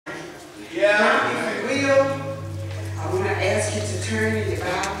Now, if you will, I want to ask you to turn in your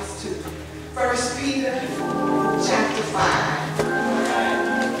Bibles to 1 Peter chapter 5,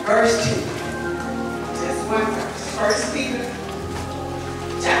 verse 2. Just one verse. 1 Peter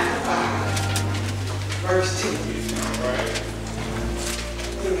chapter 5, verse 2.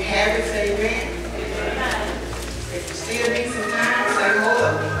 When you have it, say amen. If you still need some time, say hold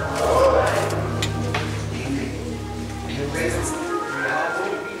up. Amen. The rest, we all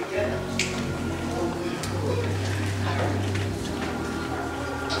want to be together.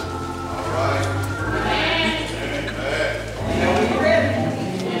 All right. Now we ready?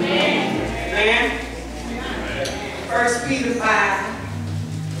 Amen. 1 Peter 5,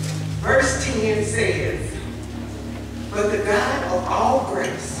 verse 10 says, "But the God of all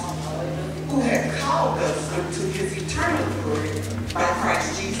grace, who had called us unto his eternal glory by Christ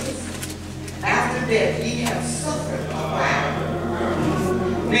Jesus, after that ye have suffered a while,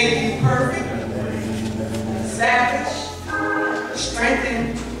 make you perfect, establish, strengthen,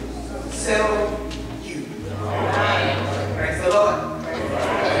 settle you." Praise the Lord.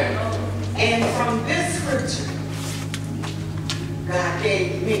 And from this scripture, God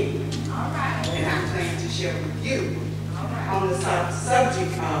gave me, and I plan to share with you, on the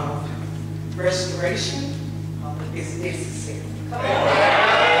subject of restoration is necessary.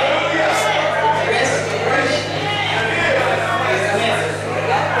 Restoration is necessary.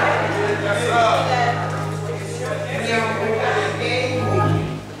 Now, when God gave me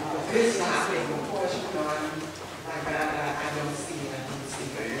this topic, of course, you know, I don't see it.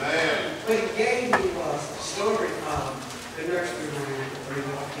 What he gave me was the story of the nursery rhyme for the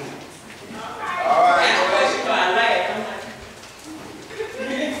little kids. All right. And of course, you know, I laugh. I'm like,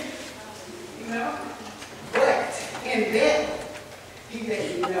 you know? But in that, he let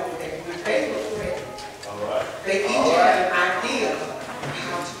me know that when they were ready, they each had an idea of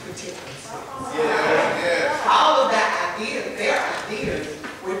how to protect themselves. Yeah. All of that ideas, their ideas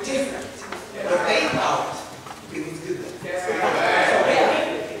were different, but they thought it was good. So they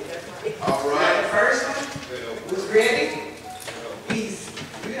did it. All Now, right. the first one was ready. He's,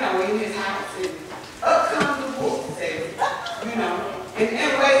 you know, in his house, and up comes the wolf, says, you know, and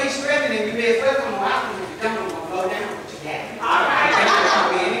the way he's threatening you is, well, come on, out, and if you don't, I'm going to blow down what you got. All right. And I'm going to come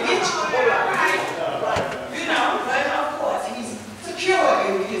in and get you. All right. You know, but of course, he's secure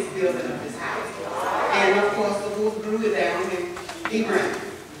in his building of his house. And of course, the wolf blew it down and he ran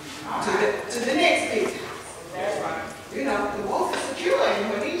to the next big house. That's right. You know, the wolf is secure in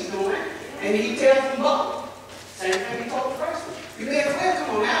what he's doing, and he tells them both. Same thing he told the first one. You better well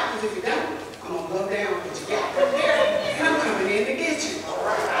come on out, because if you don't, I'm going to blow down what you got right there, and I'm coming in to get you. All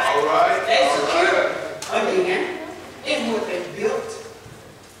right. They secure again in what they built.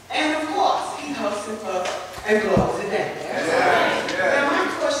 And of course, he huffs and puffs and blows it down. Now, my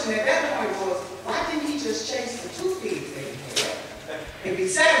question at that point was, why didn't he just chase the two pigs that he had and be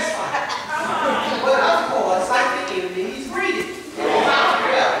satisfied? But of course, like the enemy, he's greedy. All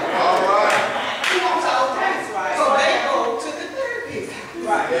right. He wants all things. So they go to the third pig's house.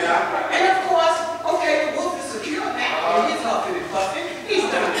 Yeah. And of course, okay, the wolf is secure now, and he's huffing and puffing. He's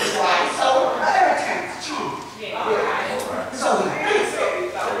done it twice, so third time's a charm.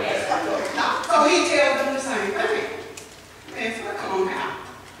 So he tells them the same thing. Man, so come on out.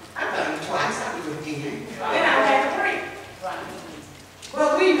 I've done it twice, I'll do it again. Then I'll have a break.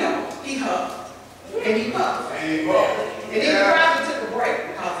 Well, we know he huffed and he puffed. And he probably took a break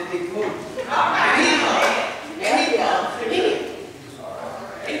because it didn't move. And he huffed and he puffed again.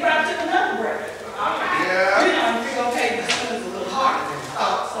 He probably took another break. Yeah. You know, you think, okay, this one is a little harder than I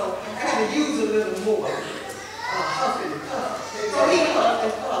thought, so I got to use a little more huffing and puff. So he huffed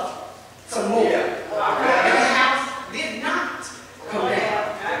and puffed some more. And the house did not come down.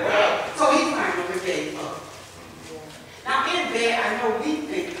 So he finally gave up. Now in there, I know we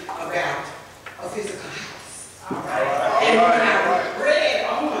think about a physical house. And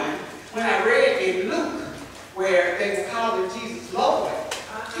when I read in Luke, where they were calling Jesus Lord,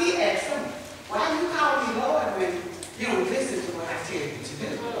 he asked them, why do you call me Lord when you don't listen to what I tell you to do?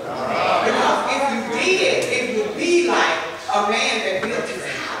 Because if you did, it would be like a man that built his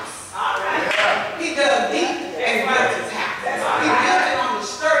house. He dug deep and built his house. He built it on a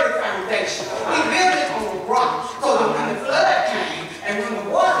sturdy foundation. He built it on a rock, so that when the flood came, and when the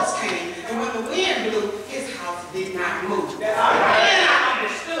waters came, and when the wind blew, his house did not move. And I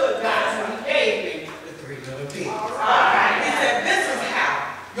understood God when he gave me the three little pigs. He said, this is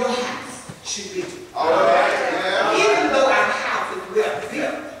how your house should be. Even though our house is well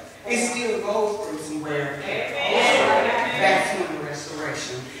built, it still goes through some wear and tear. That's when the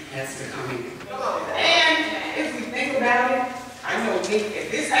restoration has to come in. And if we think about it, I know me at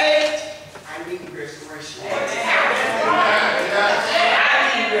this age, need restoration. Amen.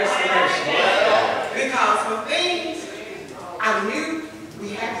 I need restoration. Because some things I knew we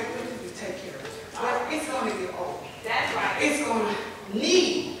had to take care of. But it's going to get old. That's right. It's going to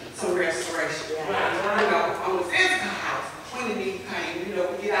need some restoration. You know, on the physical house, when the need came, you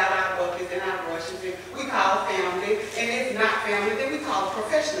know, we get out our buckets and our brushes, and we call family, and if not family, then we call a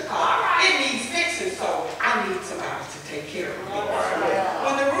professional call. It needs fixing, so I need somebody to take care of it.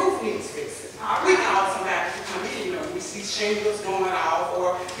 When the roof needs fixing, we call somebody to come in. You know, we see shingles going off,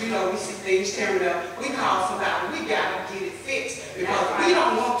 or, you know, we see things tearing up. We call somebody. We got to get it fixed, because we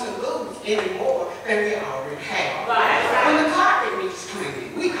don't want to lose any more than we already have. When the carpet needs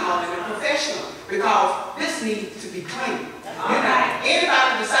cleaning, we call it a professional, because this needs to be clean. You know,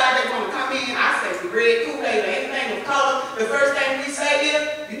 anybody decide they want to come in, I say the red Kool-Aid or anything of color, the first thing we say is,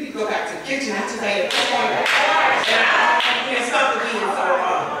 you need to go back to the kitchen after that and stuff again. So,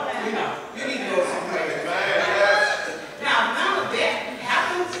 you know, you need to go somewhere. Now, none of that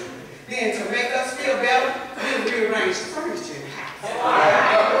happens, then to make us feel better, we'll rearrange the furniture in the house. So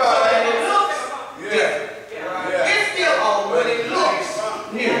that it looks different. It's still old, but it looks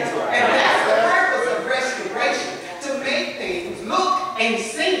new. And that's the purpose of restoration, to make things look and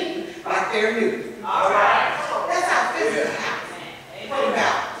seem like they're new. That's our physical house. What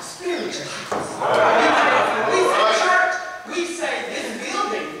about the spiritual house? We say church, we say this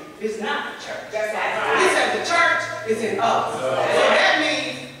building is not the church. We say the church is in us. So that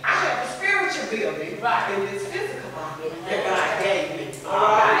means I have a spiritual building in this physical body that God gave me.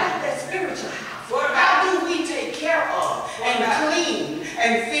 That spiritual house. How do we take care of and clean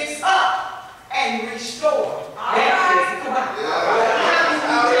and fix up and restore that physical body? How do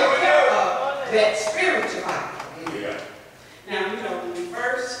we take care of that spiritual body? Now, you know, when we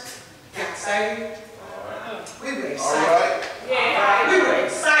first got saved, we were excited. We were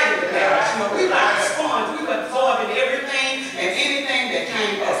excited about it. You know, we like sponge. We were absorbing everything and anything that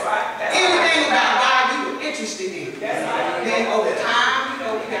came up. Anything about God we were interested in. Then over time, you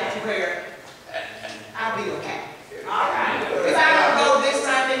know, we got to where I'll be okay. If I don't go this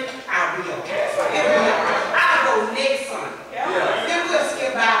Sunday, I'll be okay. I'll go next Sunday. Then we'll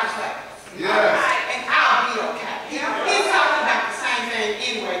skip Bible class. And I'll be okay. He's talking about the same thing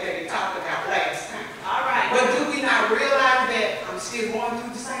anyway that he talked about last time. But do we not realize that I'm still going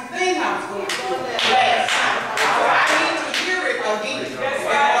through the same thing I was going through last time? So I need to hear it again in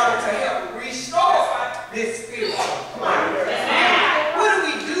order to help restore this spiritual life. What do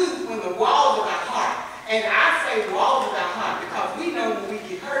we do when the walls of our heart, and I say walls of our heart because we know when we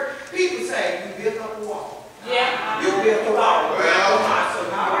get hurt, people say you built up a wall. You built a wall. So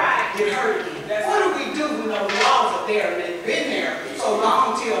you get hurt again. What do we do when those walls are there and they've been there so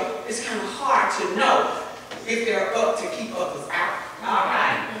long till it's kind of hard to know if they're up to keep others out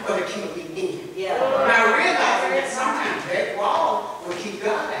or to keep me in? Now realizing that sometimes that wall will keep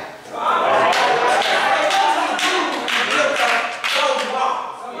God out. What do we do when we build up those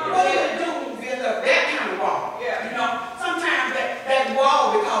walls? What do we do when we build up that kind of wall? You know, sometimes that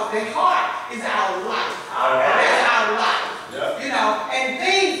wall, because the heart is our life. That's our life. You know, and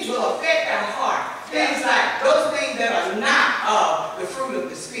things will affect our heart. Things like those things that are not the fruit of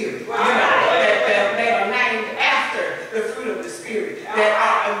the Spirit. You know, that are named after the fruit of the Spirit. That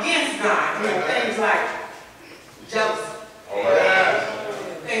are against God. You know, things like jealousy.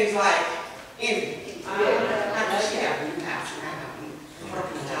 Things like envy. I know she got a new house and I got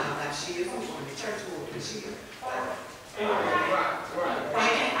working a job like she is. I'm going to church more than she is.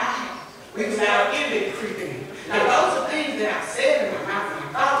 We can allow envy to creep in. Now those are things that I said in my mouth and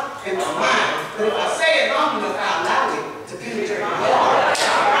I thought in my mind. But if I say it long enough, I allow it to penetrate my heart.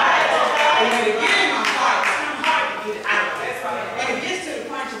 And when it gets in my heart, it's kind of hard to get it out of it. And it gets to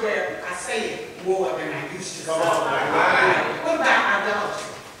the point where I say it more than I used to. What about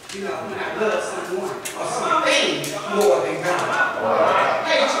idolatry? You know, when I love someone or something more than God.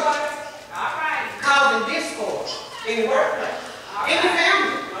 Hatred. Causing discord in the workplace, in the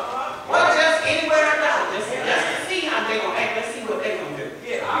family, or just anywhere I go. Just to see how they're going to act. Let's see what they're going to do.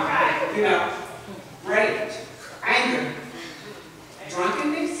 You know, rage, anger,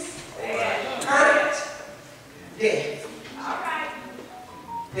 drunkenness, hurt, death.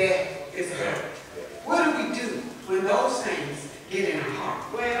 Death is hurt. What do we do when those things get in our heart?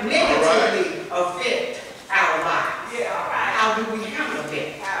 Negatively affect our lives. How do we handle that?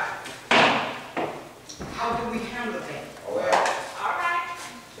 How do we handle that?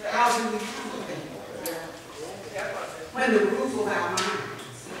 How do we handle that? When the roof of our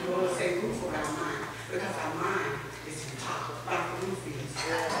minds, the Lord say roof of our mind, because our mind is on top, like the roof is.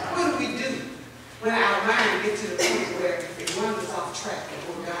 What do we do when our mind gets to the point where it runs off track of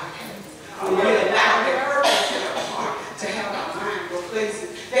what God has? When we allow that purpose in our heart to have our mind go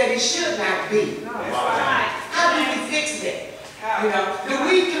places that it should not be. How do we fix that? You know, do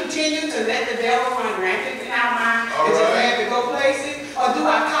we continue to let the devil run rampant in our mind and just have it go places? Or do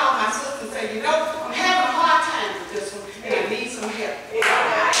I call my sister and say, you know, I'm having a hard time with this one and I need some help?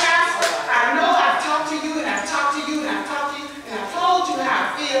 Pastor, I know I've talked to you and I've talked to you and I've talked to you and I've told you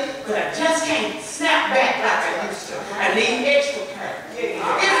how I feel, but I just can't snap back like I used to. I need extra prayer. If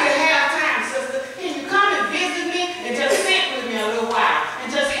you have time, sister, can you come and visit me and just sit with me a little while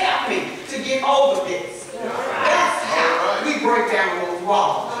and just help me to get over this? That's how we break down those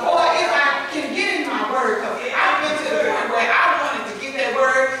walls. Or if I can get in my word, because I've been to the point where I wanted to get that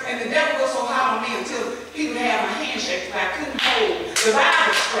word and the devil was so hard on me until he would have my handshake, but I couldn't hold the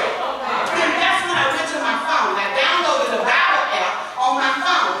Bible straight. And that's when I went to my phone. I downloaded the Bible app on my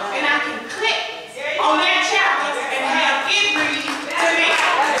phone and I can click on that chapter and have it read to me.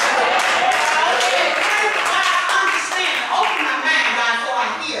 I understand. Open my mind, God, so I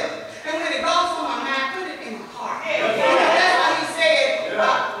hear. And when it goes from my mind, put it in my heart. That's why he said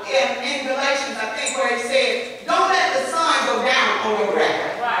in Galatians, I think, where he said, don't let the sun go down on your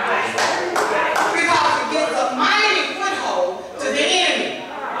wrath. Because it gives a mighty foothold to the enemy.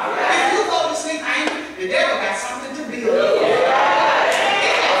 If you go to sleep angry, the devil got something to build up.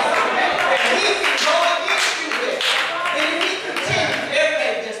 He can go against you with. And if he continues, every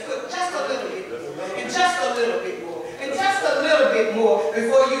day just put just a little bit more, and just a little bit more, and just a little bit more,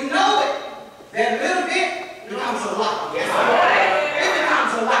 before you know it, that little bit becomes a lot. It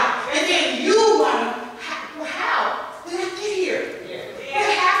becomes a lot. And then you wonder, how did I get here? What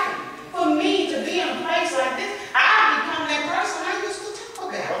happened for me to be in a place like this? I become that person I used to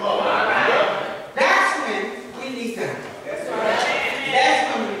talk about. That's when we need God. That's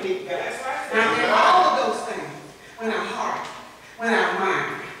when we need God. Now, in all of those things, when our heart, when our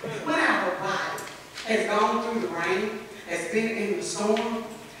mind, when our body has gone through the rain, has been in the storm,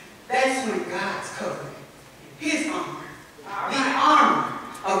 that's when God's covering, his armor, the armor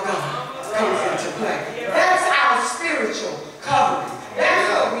of God comes into play. That's our spiritual covering. That's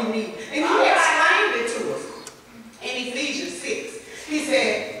what we need. And he explained it to us in Ephesians 6. He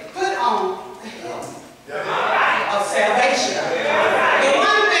said, put on the helmet of salvation. The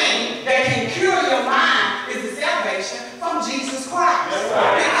one thing that can cure your mind is the salvation from Jesus Christ.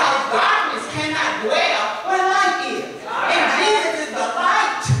 Because darkness cannot dwell where light is. And Jesus is the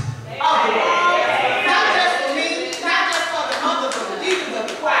light of the world. Not just for me, not just for the mothers of the deacons of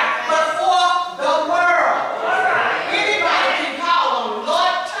the choir, but for the world. Anybody can call on the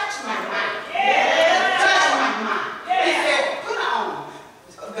Lord, touch my mind. Touch my mind. He said, put on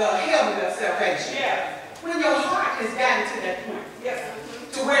the helmet of salvation. When your heart has gotten to that point,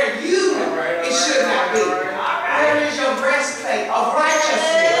 to where you know it should not be, where is your breastplate of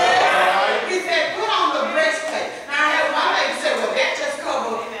righteousness? He said, put on the breastplate. Now, I had one lady say, well, that just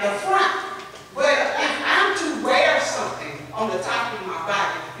covers the front. But if I'm to wear something on the top of my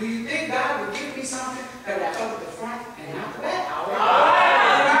body, do you think God would give me something that will cover the front and not the back? We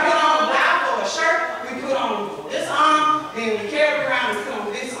put on a blouse or a shirt, we put on this arm, then we carry around and put on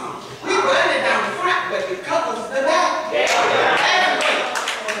this arm. We button it down the front, but it covers the back.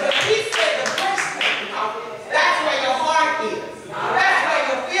 But he said the breastplate, that's where your heart is. That's where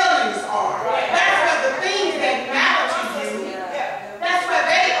your feelings are. That's where the things that matter to you, that's where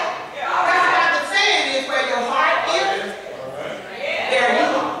they are. That's why the saying is where your heart is, there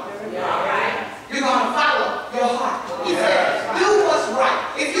you are. You're going to follow your heart. He said, do what's right.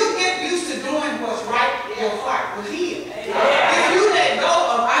 If you get used to doing what's right, your heart will heal. If you let go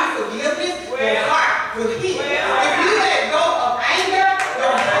of unforgiveness, your heart will heal. If you let go of anger,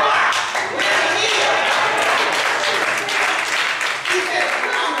 your heart will heal. He said,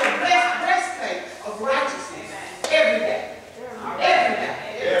 put on the breastplate of righteousness every day. Every day.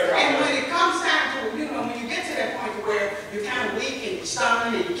 And when it comes time to, you know, when you get to that point where you're kind of weak and you're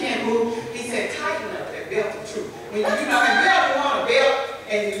stumbling and you can't move, he said, tighten up that belt of truth. When you know, if you ever want a belt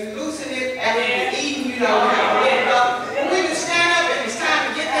and you loosen it after you're eating, you know, you have to let it up. And when you stand up and it's time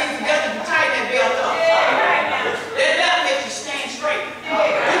to get things together, you tighten that belt up. That belt makes you stand straight.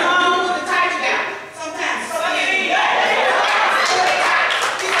 You know, I don't want to tighten it down. Sometimes something is tight.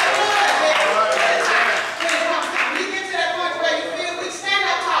 When you get to that point where you feel weak, stand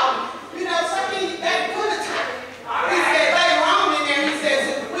up tall. You know, something you got to put it tight. He said later on in there, he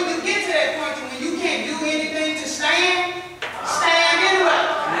says, when you get to that point when you can't do anything to stand anyway.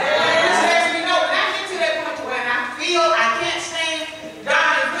 Which lets me know when I get to that point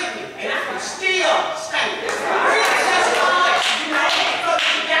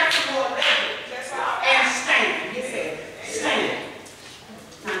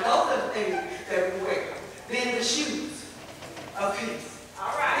things that we wear. Then the shoes of peace.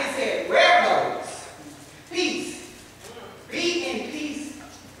 All right. He said, wear those. Peace. Be in peace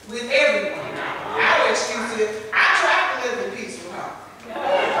with everyone. Our excuse is, I try to live in peace with her.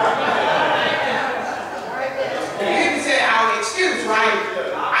 You say our excuse, right?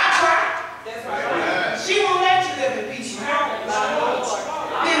 I try. That's right. She won't let you live in peace with her.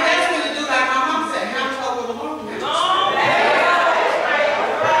 Then that's when you do like my mom said, hands over the Lord.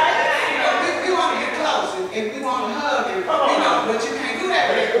 We want to get close and we want to hug and but you can't do that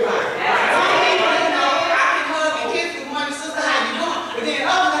with everybody. Some people, I can hug and kiss with one sister, how you doing? But then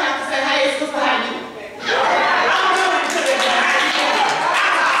others have to say, hey, sister, how you doing? I'm doing good. How you doing?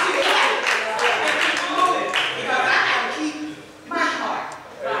 I'll see you later. And keep moving. Because I have to keep my heart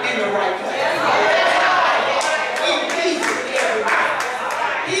in the right place. In peace with everybody.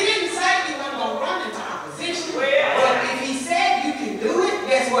 He didn't say you weren't going to run into opposition. But if he said you can do it,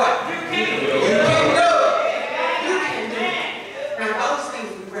 guess what? You can do it. You can do it. Now those things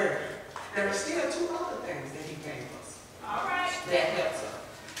we wear. There are still two other things that he gave us. All right. That helps us.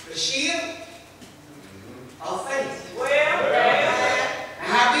 The shield of faith. Now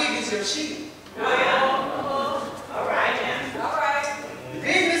how big is your shield? All right. The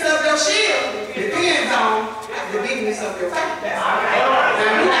bigness of your shield depends on the bigness of your faith. Now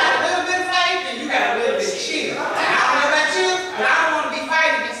you got a little bit of faith and you got a little bit of shield. Now, I don't know about you, but I don't want to be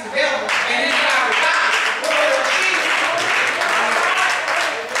fighting against the devil and then try to die with your shield.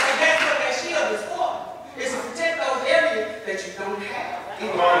 And that's what that shield is for. It's to protect those areas that you don't have.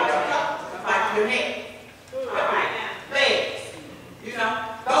 Either like your neck, legs,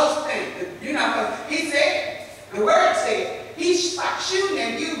 those things. Because he said, the word said, he's shooting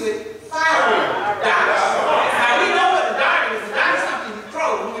at you with fire darts. Now we know what a dart is. A dart is something you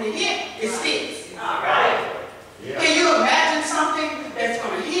throw, and when it hits, it sticks. Can you imagine something that's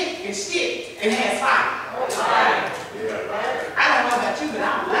going to hit and stick and has fire? I don't know about you, but I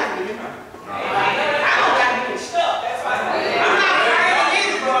don't like being hurt. I don't like being stuck. I'm not afraid of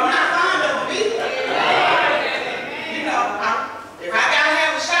either, but I'm not fond of them either. If I gotta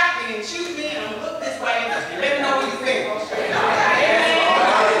have a shotgun and shoot me and look this way, let me know when you finish.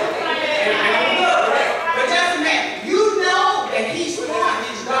 But just imagine, you know that he's throwing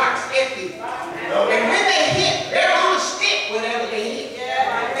his darts at you. And when they hit, they're gonna stick whatever they hit.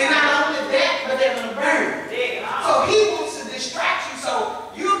 And not only that, but they're gonna burn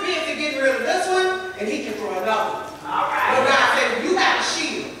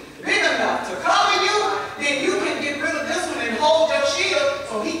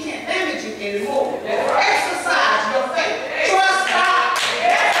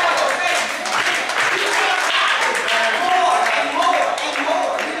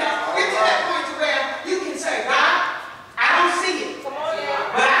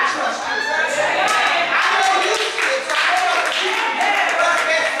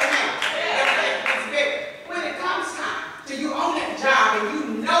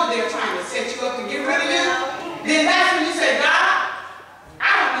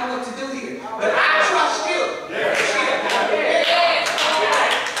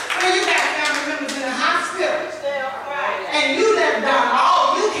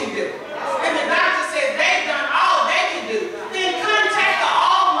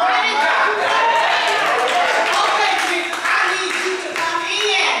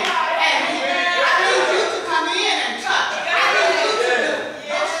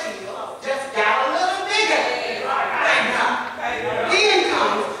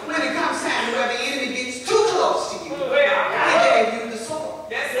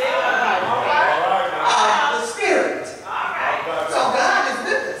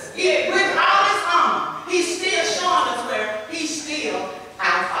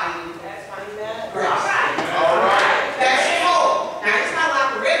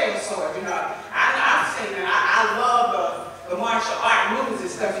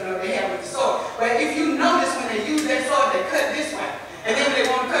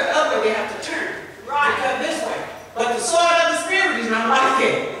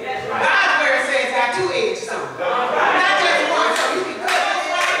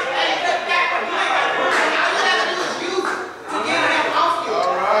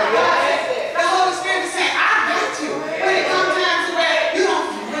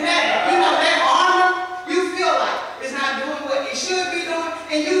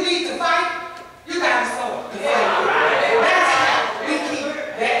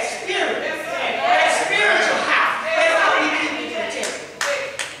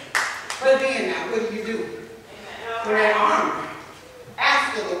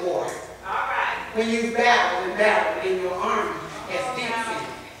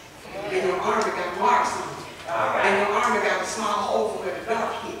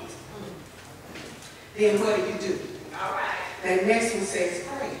then what do? That next one says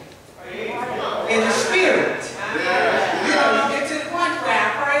pray. In the spirit. You know, you get to the point where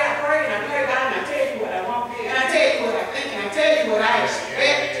I pray, and I pray God, and I tell you what I want, and I tell you what I think, and I tell you what I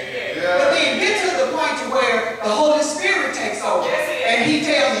expect. But then get to the point to where the Holy Spirit takes over, and He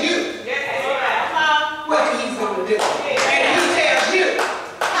tells you what He's going to do. And He tells you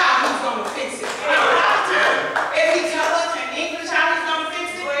how He's going to fix it. And a lot of times, if He tells us in English how He's going to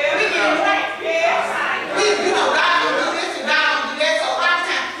fix it, we get it right. You know, God will do this and God will do that. So a lot of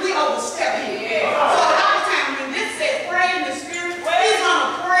times, we overstep Him. So a lot of times, when this says pray in the Spirit, He's going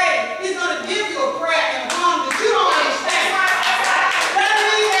to pray. He's going to give you a prayer in a tongue that you don't understand. Doesn't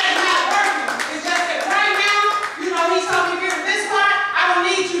mean that it's not working. It's just that right now, you know, He's talking here in this part. I don't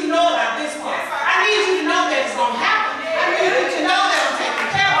need you to know about this part. I need you to know that it's going to happen. I need you to know that I'm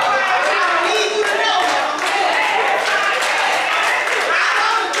taking care of it. I don't need you to know that I'm doing it. I'm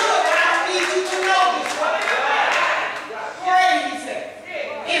going to do it, but I don't need you to know this part. Pray, He said,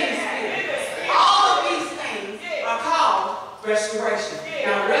 in the Spirit. All of these things are called restoration.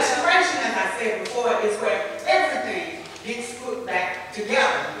 Now, restoration, as I said before, is where everything gets put back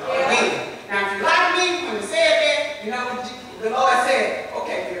together again. Now, if you like me, when I said that, you know what the Lord said,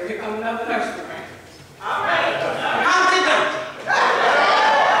 okay, here comes another nursery rhyme. All right. Humpty Dumpty.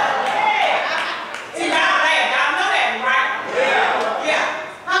 See, y'all laugh. Y'all know that, right? Yeah.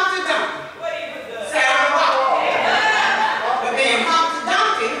 Humpty Dumpty. Sat on a rock. But then Humpty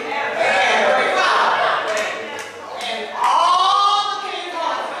Dumpty had a great father. And all the king's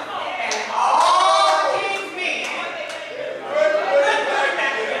horses and all the king's men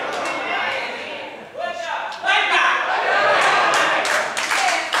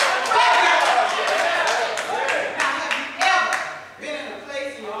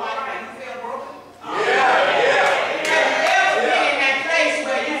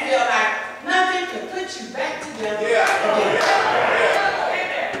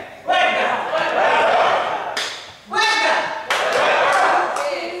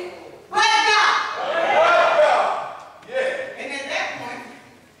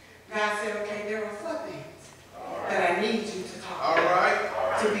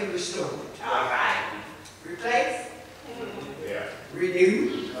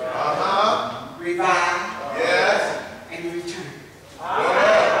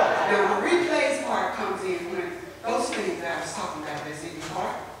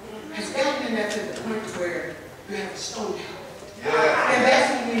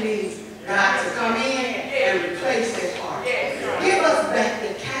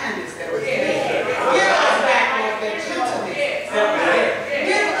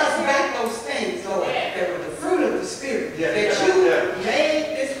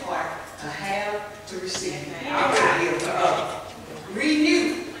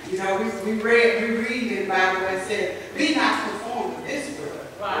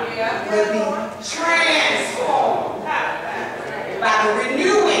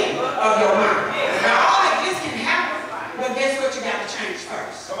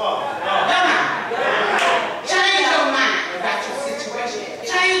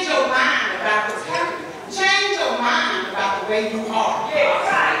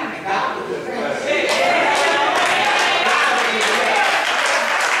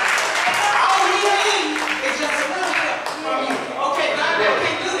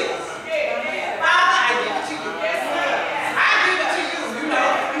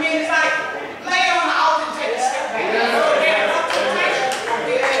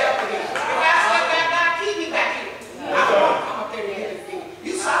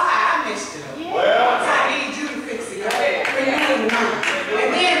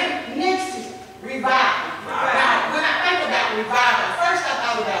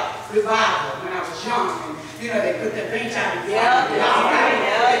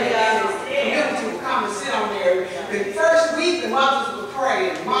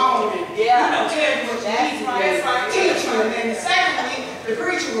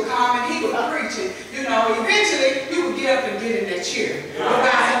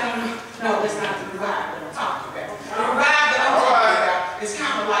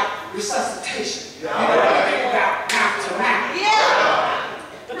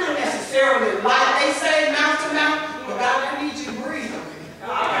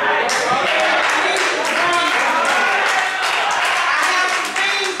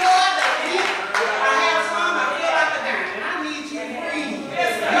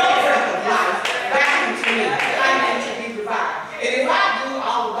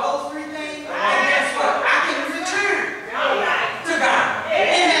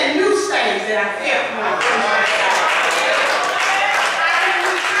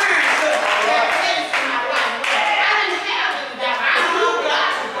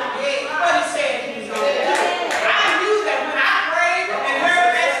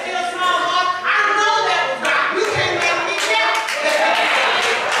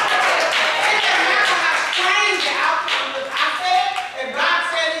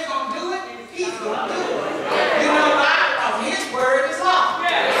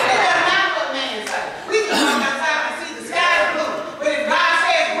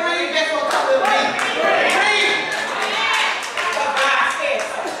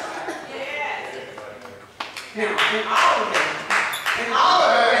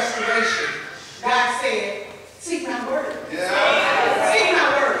Yeah. See my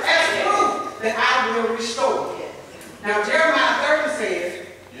word as proof that I will restore. Now Jeremiah 30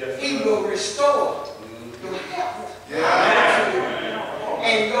 says, he will restore your health. Yeah.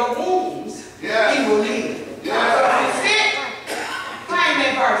 And your wounds, Yeah. he will heal. Yeah. So if you're sick, claim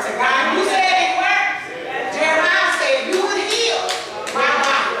that verse. Say, God, you said it worked. Jeremiah said you would heal my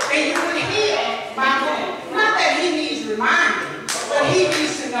body and you would heal my wound. Not that he needs reminding, but he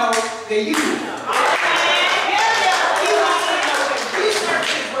needs to know that you know. He wants to know that you search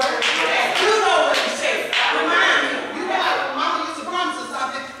his word, that you know what he said. Remind him. You know how Mama used to promise us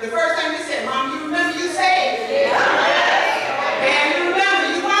something. The first time he said, Mom, you remember you said? And you remember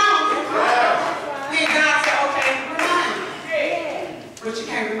you wrong. Then God said, okay, remind me. But you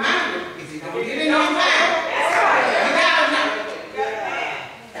can't remind him if you don't get it on time. You gotta know.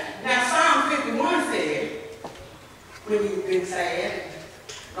 Now Psalm 51 said, when you've been sad,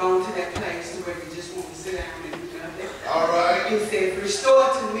 gone to that place where you just want to sit down and do nothing. All right. He said, restore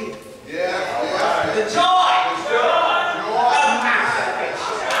to me Yeah. the joy of my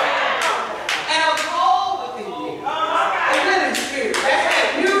salvation. And uphold within me a willing spirit. That's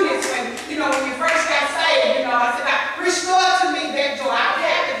that newness when you first got saved, I said, God, restore to me that joy. I'm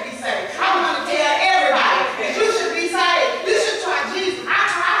happy to be saved. I want to tell everybody that you should be saved. You should try Jesus.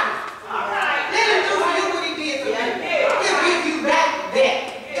 I tried it. Let him do for you what he did for me. He'll give you back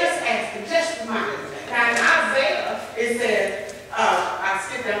that. Just ask him. Just remind him. Now in Isaiah, it says, I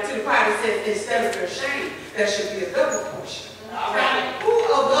skipped down to the part, it says, instead of your shame, there should be a double portion. Now, who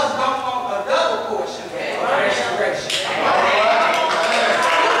of us don't want a double portion of restoration?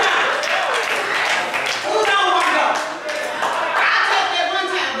 Who don't want double? I'll take that one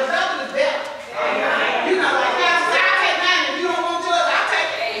time, but double is better. Like Pastor said, I'll take mine. If you don't want yours, I'll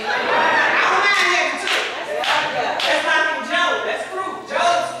take it. I don't mind having two. That's like in Job. That's proof.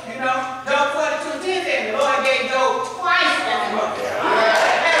 Job 42:10 said the Lord gave Job twice as much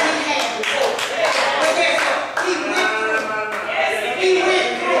as he had before. But guess what? He went through. He went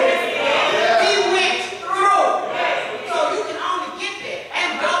through. He went through. So you can only get that and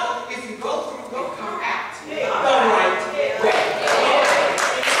double if you go through and come out the right way.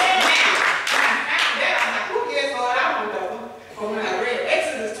 Now, when I found that, I was like, who cares, Lord? I want double. But when I read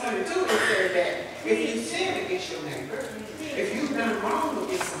Exodus 22, it said that if you sin against your neighbor, if you've done wrong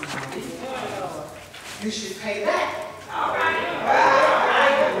against somebody, you should pay back. All right.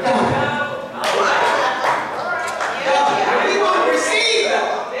 We want to receive them.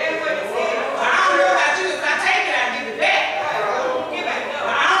 I don't know about you. If I take it, I give it back. But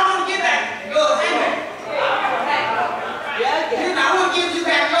I don't want to give back yours anyway. I want to give you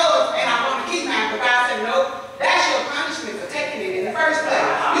back yours, and I want to keep mine. But God said, nope. That's your punishment for taking it in the first place.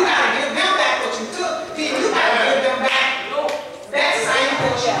 You got to give them back what you took. Then you got to give them back that same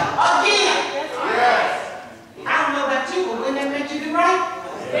portion again. I don't know about you, but wouldn't that make you do right?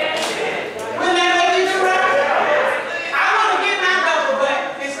 Wouldn't that make you do right? I want to get my double,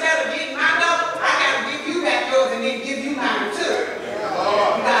 but instead of getting my double, I got to give you back yours and then give you mine too.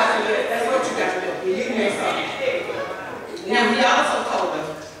 You guys said, yeah, that's what you got to do. You mess up. Now, he also told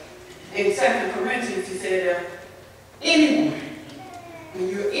us in 2 Corinthians, he said, anyone, when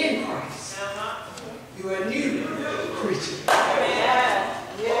you're in Christ, you're a new creature.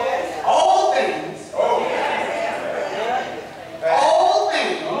 All things, all things,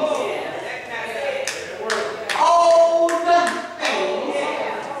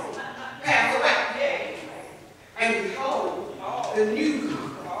 pass away. And behold, the new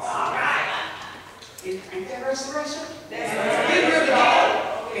comes. Ain't that restoration? Get rid of the old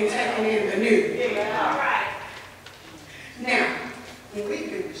and taking in the new. Now, when we've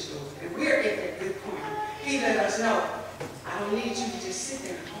been restored and we're at that good point, he let us know, I don't need you to just sit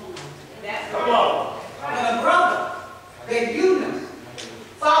there and hold on. When a brother that you know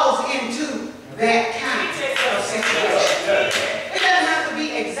falls into that kind of situation, it doesn't have to be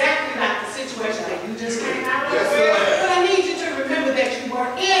exactly like the situation that you just came out of. But I need you to remember that you were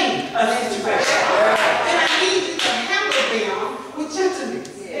in a situation. And I need you to handle them with gentleness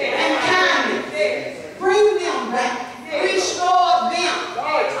and kindness. Bring them back. Restore them.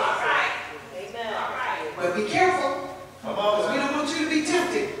 But be careful. Because we don't want you to be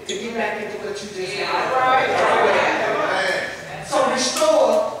tempted to get back into what you just had. So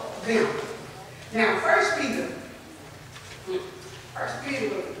restore them. Now, 1 Peter was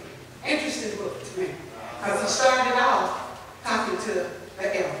an interesting book to me. Because he started off talking to the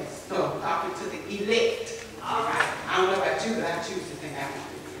elders. No, talking to the elect. All right. I don't know about you, but I choose to think I want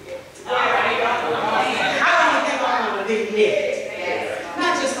to be elect. I don't think I want to be elect.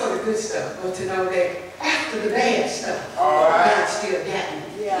 Not just for the good stuff, but to know that after the bad stuff, God still got me.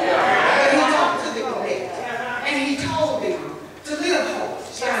 But he talked to the elect. And he told them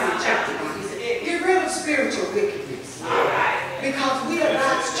wickedness. All right. Because we are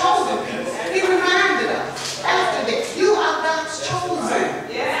God's chosen people. He reminded us after that, you are God's chosen.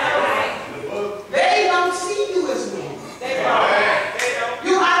 Yeah, all right. They don't see you as normal. They don't. They don't.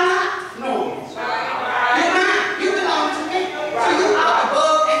 You are not normal. All right. You're not. You belong to me. So you are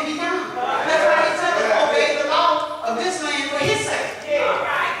above and beyond. That's why he said to obey the law of this land for his sake. Yeah, all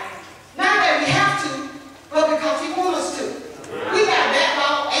right. Not that we have to, but because he wants us to. We got that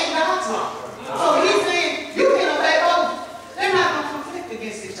law and God's law. So he's saying, you can obey both. They're not going to conflict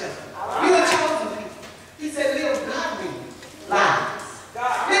against each other. You are chosen people. He said, live godly lives.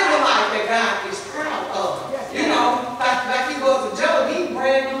 Live a life that God is proud of. You know, like he was with Job, he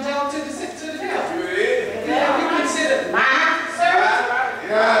bragged on Job to the devil. You consider my servant?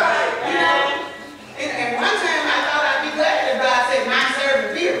 You know? And one time I thought I'd be glad if God said my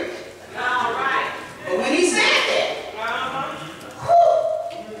servant period. All right. But when he said that,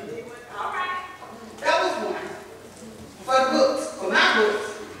 All right. that was one. For the books, for my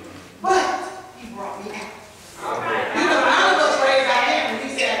books. But he brought me out. All right. You know, none of us raised our hand when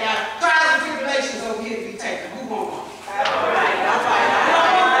he said, I got trials and tribulations over here to be taken. Who won't want? All right. All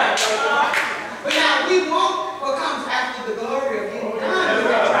right. But now we want what comes after the glory of getting done with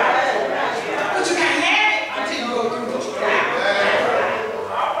that trial. But you can't have it until you go through what you got.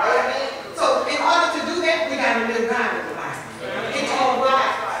 So in order to do that, we got to live godly life. It's all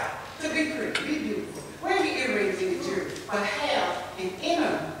right to be pretty, be beautiful. Wear the earrings in the jury, but have an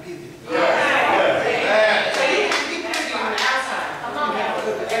inner beauty. So you can be pretty on the outside. I'm not going to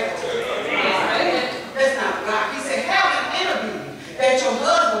look at attitude. That's not God. He said, have an inner beauty that your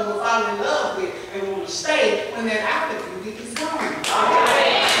husband will fall in love with and will stay when that outer beauty is gone.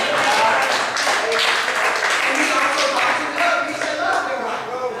 And he also talked to love. He said, love your wife.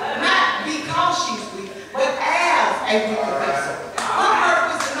 Not because she's weak, but as a weak vessel. Her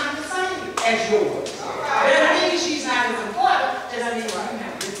purpose is not the same as yours. That means she's not as important, just means you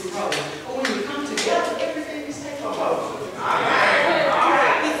have a different role. But when you come together, everything is taken care of.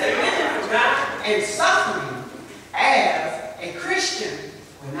 He said, living for God and suffering as a Christian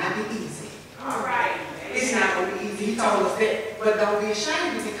will not be easy. All right. It's not going to be easy. He told us that. But don't be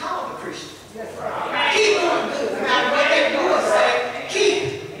ashamed to be called a Christian. Keep doing good. No matter what they do or say,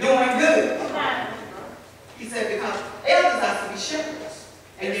 keep doing good. He said, because elders are to be shepherds,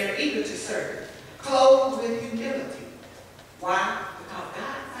 and they're eager to serve, clothed with humility. Why? Because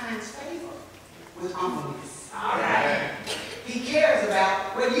God finds favor with humbleness. All right. He cares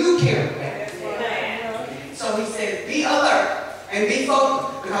about what you care about. So he says, be alert and be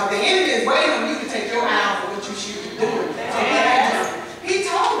focused, because the enemy is waiting on you to take your eye off of what you should be doing. So he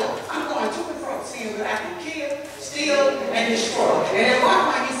told us, I'm going to and fro, seeing what I can kill, steal, and destroy. And at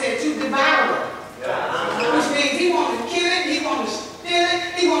one point he said to devour. Which means he wanted to kill it, he wanted to steal it,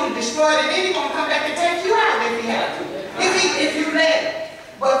 he wanted to destroy it, and then he wanted to come back and take you out if he had to. If you let it.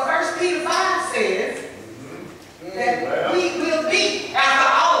 But 1 Peter 5 says that we will be, after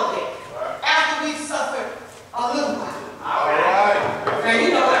all of it, after we suffer a little while. Now you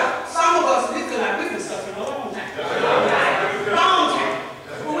know, some of us, we feel like we've been suffering a long time. Long time.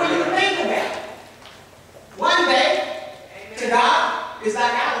 But when you think about it, one day to God is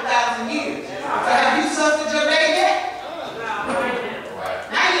like out 1,000 years. So have you suffered your day yet?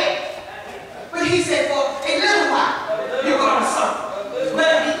 Not yet. But he said, for a little while, you're going to suffer.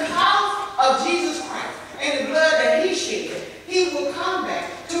 But because of Jesus Christ and the blood that he shed, he will come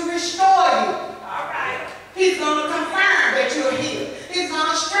back to restore you. All right. He's going to confirm that you're healed. He's going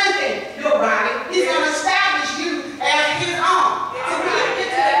to strengthen your body. He's going to establish you as his own. So when you get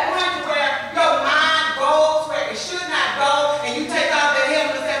to that point where your mind goes where it should not go, and you take off the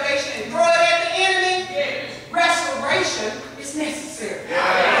helmet of salvation and throw it at the enemy, restoration is necessary.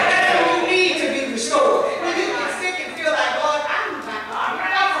 That's when you need to be restored. When you get sick and feel like, Lord, I'm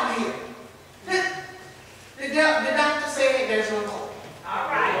not from here. The doctor said there's no hope. All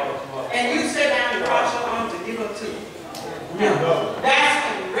right. And you sit down and cross your arms and give up to him. No.